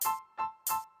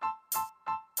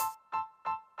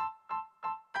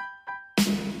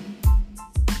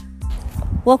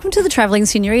Welcome to the Travelling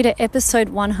Senorita, episode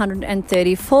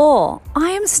 134.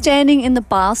 I am standing in the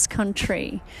Basque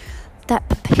Country, that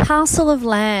parcel of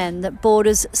land that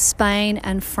borders Spain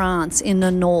and France in the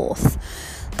north.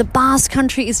 The Basque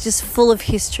Country is just full of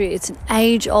history. It's an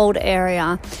age-old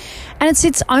area, and it's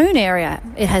its own area.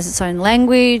 It has its own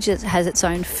language, it has its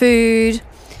own food,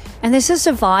 and there's just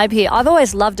a vibe here. I've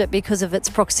always loved it because of its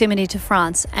proximity to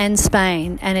France and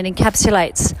Spain, and it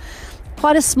encapsulates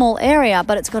quite a small area,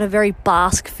 but it's got a very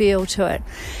Basque feel to it.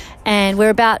 And we're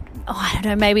about,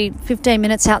 maybe 15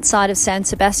 minutes outside of San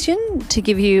Sebastian to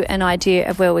give you an idea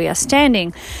of where we are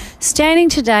standing. Standing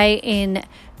today in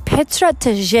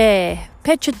Petratege,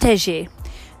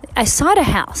 a cider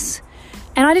house.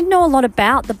 And I didn't know a lot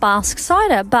about the Basque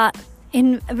cider, but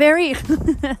in very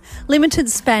limited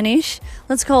Spanish,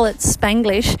 let's call it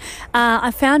Spanglish,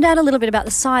 I found out a little bit about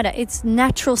the cider. It's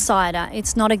natural cider.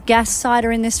 It's not a gas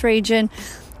cider in this region.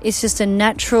 It's just a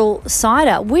natural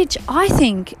cider, which I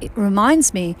think it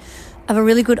reminds me of a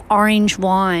really good orange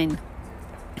wine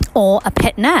or a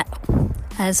pet nat,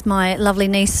 as my lovely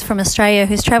niece from Australia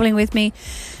who's travelling with me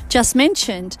just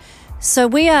mentioned. So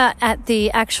we are at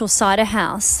the actual cider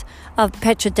house of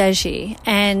Petratege,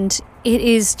 and it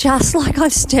is just like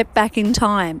I've stepped back in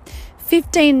time.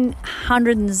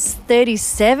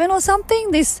 1537 or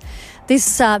something, this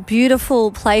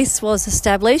beautiful place was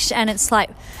established, and it's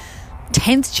like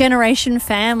 10th generation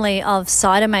family of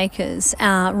cider makers.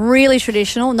 Really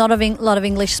traditional, not a lot of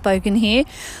English spoken here,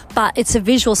 but it's a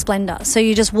visual splendour. So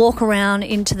you just walk around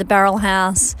into the barrel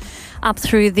house, up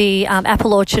through the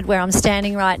apple orchard where I'm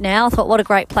standing right now. I thought, what a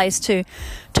great place to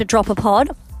drop a pod.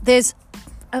 There's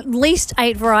at least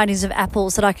 8 varieties of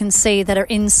apples that I can see that are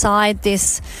inside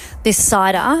this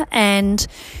cider, and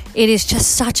it is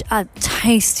just such a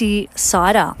tasty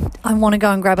cider. I want to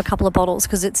go and grab a couple of bottles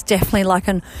because it's definitely like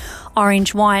an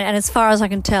orange wine, and as far as I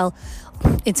can tell,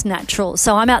 it's natural.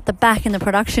 So I'm out the back in the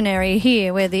production area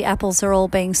here where the apples are all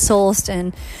being sourced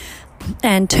and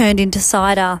turned into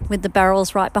cider, with the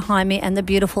barrels right behind me and the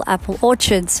beautiful apple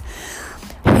orchards.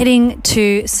 Heading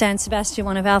to San Sebastian,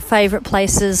 one of our favourite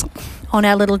places on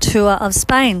our little tour of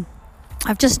Spain.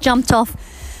 I've just jumped off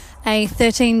a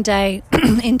 13-day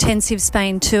intensive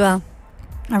Spain tour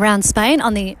around Spain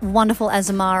on the wonderful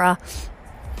Azamara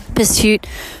Pursuit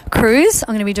cruise.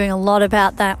 I'm going to be doing a lot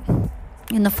about that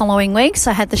in the following weeks.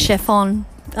 I had the chef on,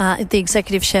 the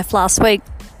executive chef last week.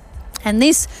 And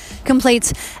this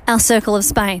completes our circle of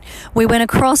Spain. We went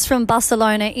across from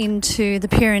Barcelona into the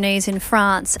Pyrenees in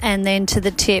France, and then to the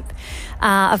tip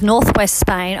of northwest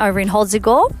Spain over in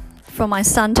Hodzegor for my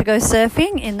son to go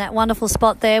surfing in that wonderful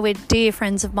spot there where dear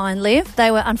friends of mine live. They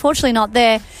were unfortunately not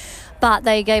there, but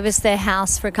they gave us their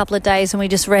house for a couple of days, and we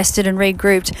just rested and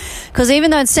regrouped. Because even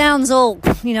though it sounds all,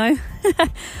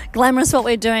 glamorous what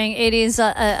we're doing, it is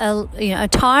a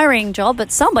tiring job,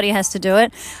 but somebody has to do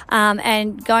it.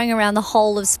 And going around the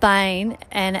whole of Spain,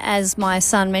 and as my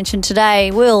son mentioned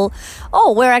today, we're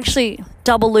actually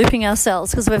double looping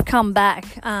ourselves because we've come back.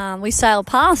 We sailed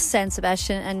past San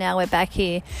Sebastian and now we're back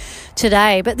here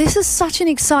today. But this is such an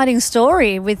exciting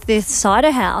story with this cider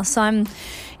house. I'm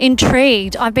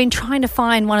intrigued. I've been trying to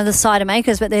find one of the cider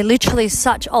makers, but they're literally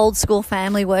such old school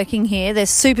family working here. They're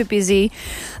super busy.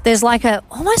 There's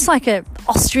almost like a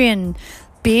Austrian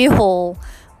beer hall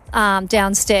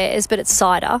downstairs, but it's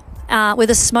cider, with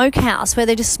a smokehouse where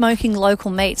they're just smoking local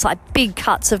meats, like big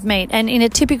cuts of meat. And in a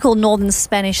typical northern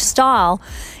Spanish style,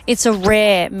 it's a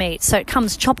rare meat. So it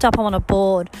comes chopped up on a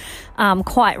board,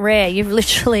 quite rare. You're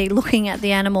literally looking at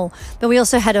the animal. But we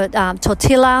also had a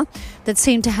tortilla that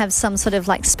seemed to have some sort of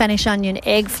like Spanish onion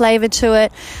egg flavour to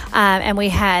it. And we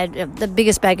had the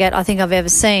biggest baguette I think I've ever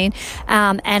seen,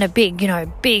 and a big,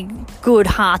 good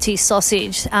hearty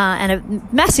sausage, and a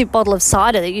massive bottle of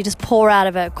cider that you just pour out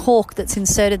of a cork that's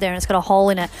inserted there, and it's got a hole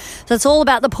in it. So it's all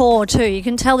about the pour too. You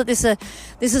can tell that this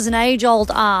is an age-old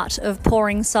art of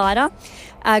pouring cider.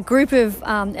 A group of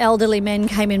elderly men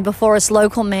came in before us,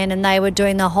 local men, and they were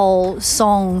doing the whole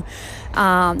song,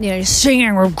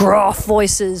 singing with gruff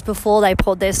voices before they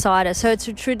poured their cider. So it's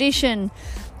a tradition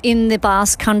in the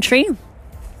Basque Country.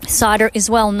 Cider is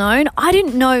well known. I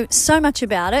didn't know so much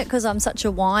about it because I'm such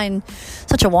a wino.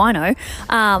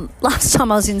 Last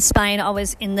time I was in Spain, I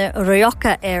was in the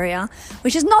Rioja area,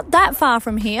 which is not that far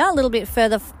from here, a little bit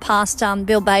further past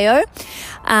Bilbao.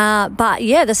 But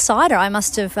yeah, the cider, I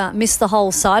must have missed the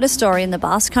whole cider story in the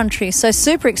Basque Country. So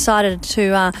super excited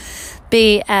to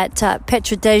be at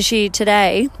Petratege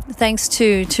today. Thanks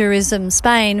to Tourism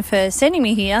Spain for sending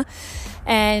me here.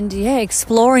 And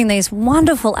exploring these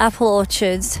wonderful apple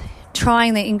orchards,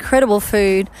 trying the incredible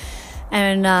food,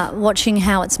 and watching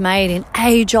how it's made in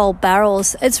age-old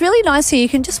barrels. It's really nice here. You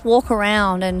can just walk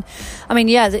around, and I mean,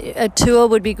 yeah, a tour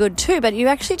would be good too, but you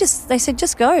actually they said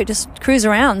just cruise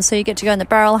around. So you get to go in the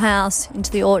barrel house, into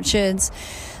the orchards,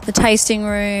 the tasting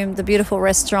room, the beautiful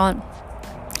restaurant.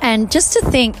 And just to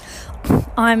think,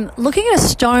 I'm looking at a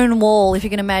stone wall, if you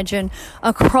can imagine,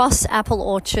 across apple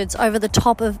orchards over the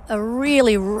top of a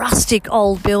really rustic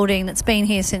old building that's been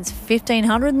here since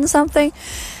 1500 and something.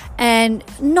 And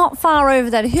not far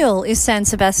over that hill is San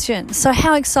Sebastian. So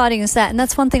how exciting is that? And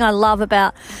that's one thing I love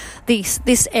about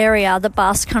this area, the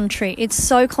Basque Country. It's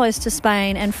so close to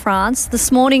Spain and France.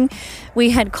 This morning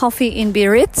we had coffee in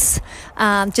Biarritz,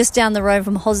 just down the road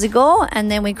from Hossegor,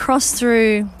 and then we crossed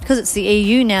through, because it's the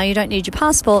EU now, you don't need your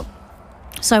passport.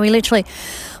 So we literally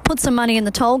put some money in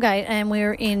the toll gate and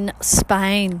we're in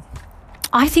Spain.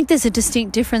 I think there's a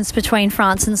distinct difference between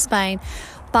France and Spain.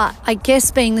 But I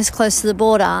guess being this close to the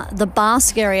border, the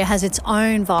Basque area has its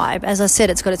own vibe. As I said,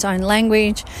 it's got its own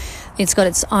language, it's got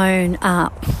its own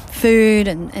food,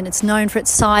 and it's known for its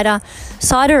cider.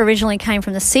 Cider originally came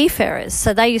from the seafarers,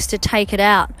 so they used to take it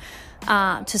out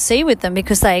to sea with them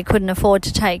because they couldn't afford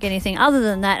to take anything other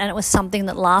than that, and it was something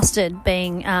that lasted,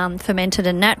 being fermented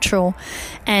and natural.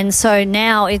 And so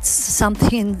now it's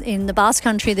something in the Basque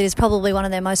Country that is probably one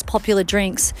of their most popular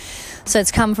drinks. So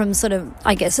it's come from sort of,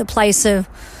 I guess, a place of,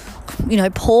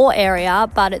 poor area,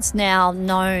 but it's now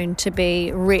known to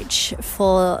be rich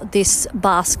for this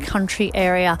Basque Country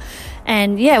area.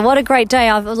 And yeah, what a great day.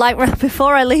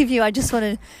 Before I leave you, I just want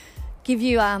to give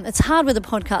you, it's hard with a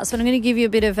podcast, but I'm going to give you a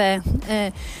bit of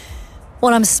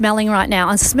what I'm smelling right now.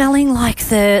 I'm smelling like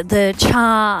the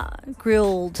char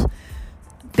grilled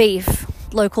beef,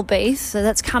 local beef. So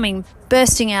that's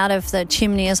bursting out of the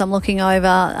chimney as I'm looking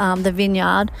over the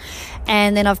vineyard.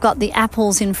 And then I've got the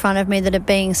apples in front of me that are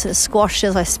being sort of squashed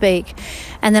as I speak.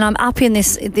 And then I'm up in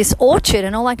this orchard,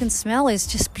 and all I can smell is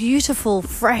just beautiful,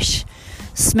 fresh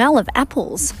smell of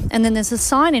apples. And then there's a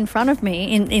sign in front of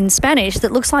me in Spanish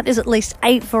that looks like there's at least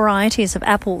 8 varieties of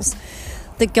apples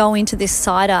that go into this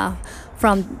cider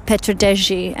from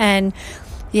Petrodeschi. And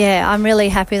yeah, I'm really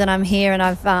happy that I'm here, and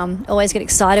I've always get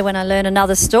excited when I learn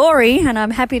another story, and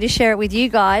I'm happy to share it with you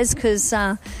guys because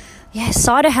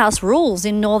cider house rules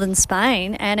in northern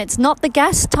Spain, and it's not the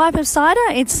gas type of cider,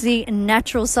 it's the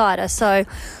natural cider. So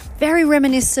very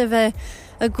reminiscent of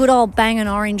a good old Bang &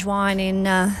 Orange wine in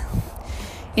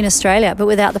Australia, but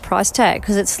without the price tag,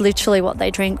 because it's literally what they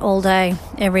drink all day,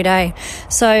 every day.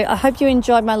 So I hope you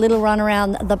enjoyed my little run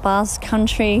around the Basque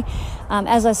Country.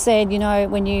 As I said,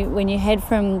 when you head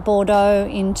from Bordeaux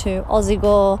into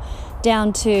Hossegor,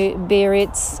 down to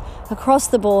Biarritz, across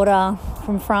the border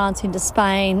from France into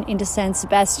Spain, into San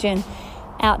Sebastian,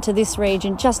 out to this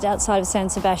region just outside of San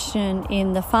Sebastian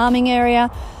in the farming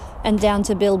area, and down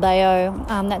to Bilbao.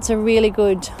 That's a really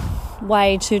good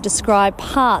way to describe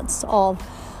parts of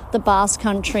the Basque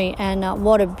Country, and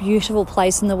what a beautiful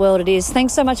place in the world it is.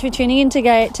 Thanks so much for tuning in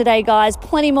today, guys.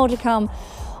 Plenty more to come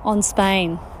on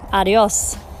Spain.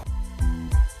 Adios.